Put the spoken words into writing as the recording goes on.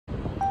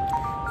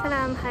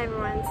Salam, hi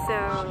everyone.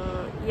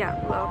 So yeah,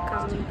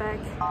 welcome back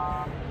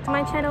to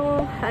my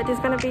channel. This is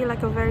gonna be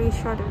like a very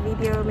short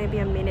video, maybe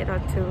a minute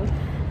or two.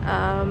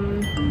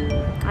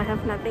 I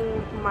have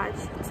nothing much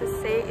to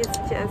say. It's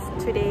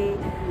just today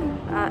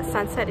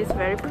sunset is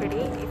very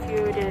pretty. If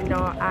you didn't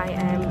know, I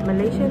am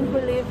Malaysian who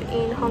live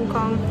in Hong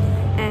Kong,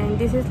 and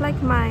this is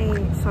like my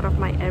sort of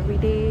my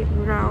everyday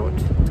route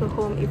to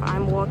home if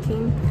I'm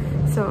walking.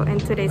 So in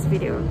today's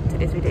view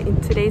is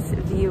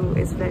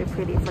very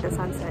pretty for the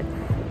sunset,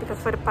 because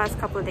for the past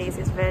couple of days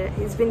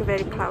it's been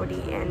very cloudy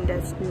and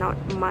there's not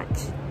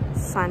much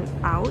sun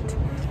out,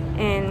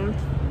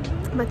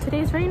 but today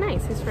is very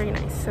nice. It's very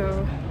nice.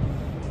 So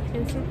you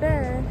can see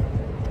there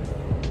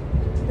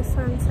the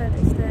sunset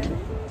is there.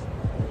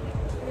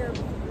 Yep,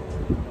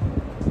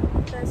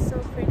 that's so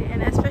pretty,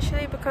 and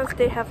especially because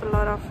they have a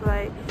lot of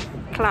like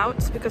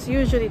clouds, because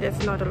usually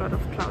there's not a lot of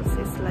clouds.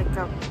 It's like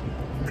a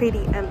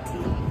pretty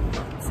empty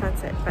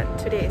sunset, but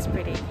today is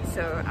pretty.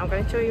 So I'm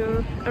gonna show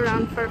you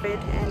around for a bit,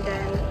 and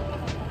then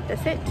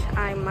that's it.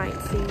 I might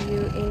see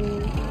you in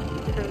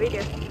the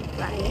video.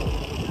 Bye.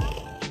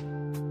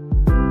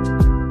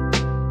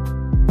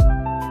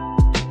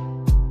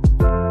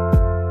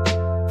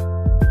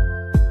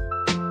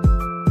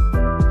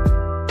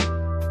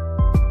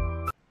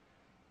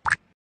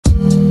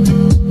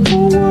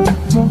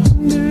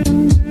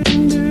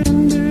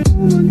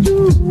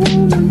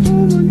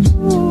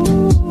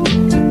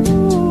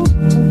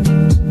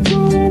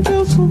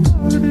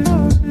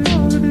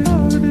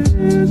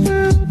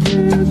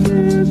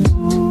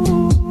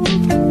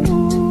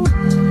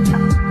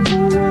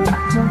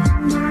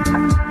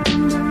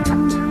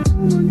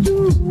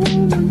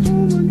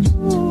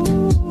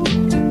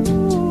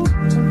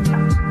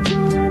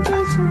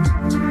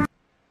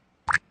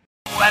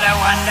 What a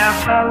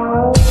wonderful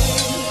world.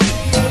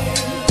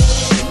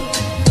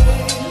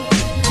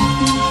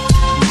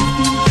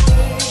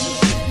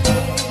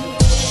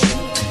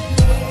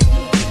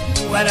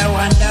 What a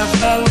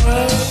wonderful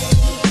world.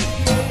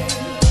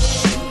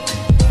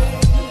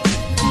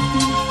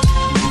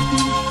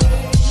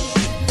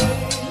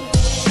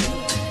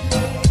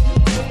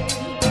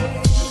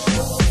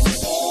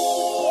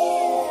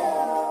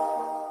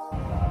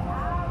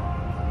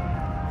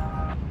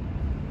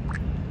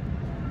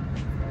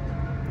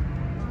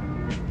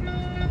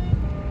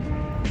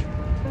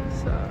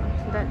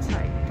 That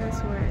side, that's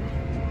where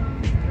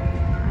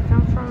I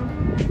come from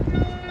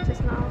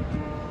just now.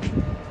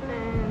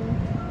 And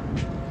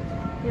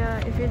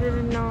yeah, if you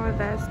didn't know,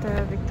 that's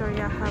the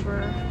Victoria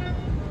Harbour,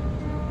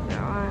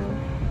 that one.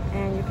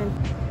 And you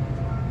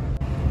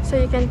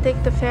can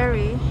take the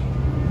ferry,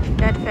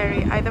 that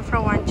ferry, either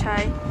from Wan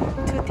Chai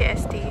to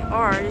TST,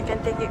 or you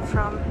can take it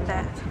from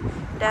that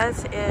is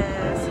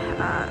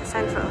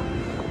Central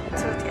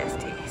to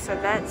TST. So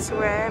that's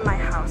where my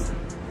house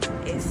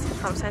is.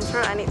 From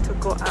Central I need to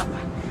go up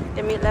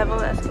the mid-level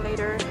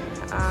escalator,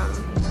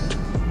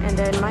 and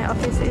then my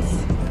office is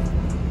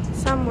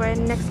somewhere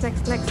next to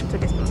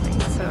this building.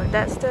 So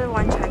that's the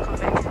Wan Chai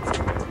Convention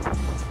Center.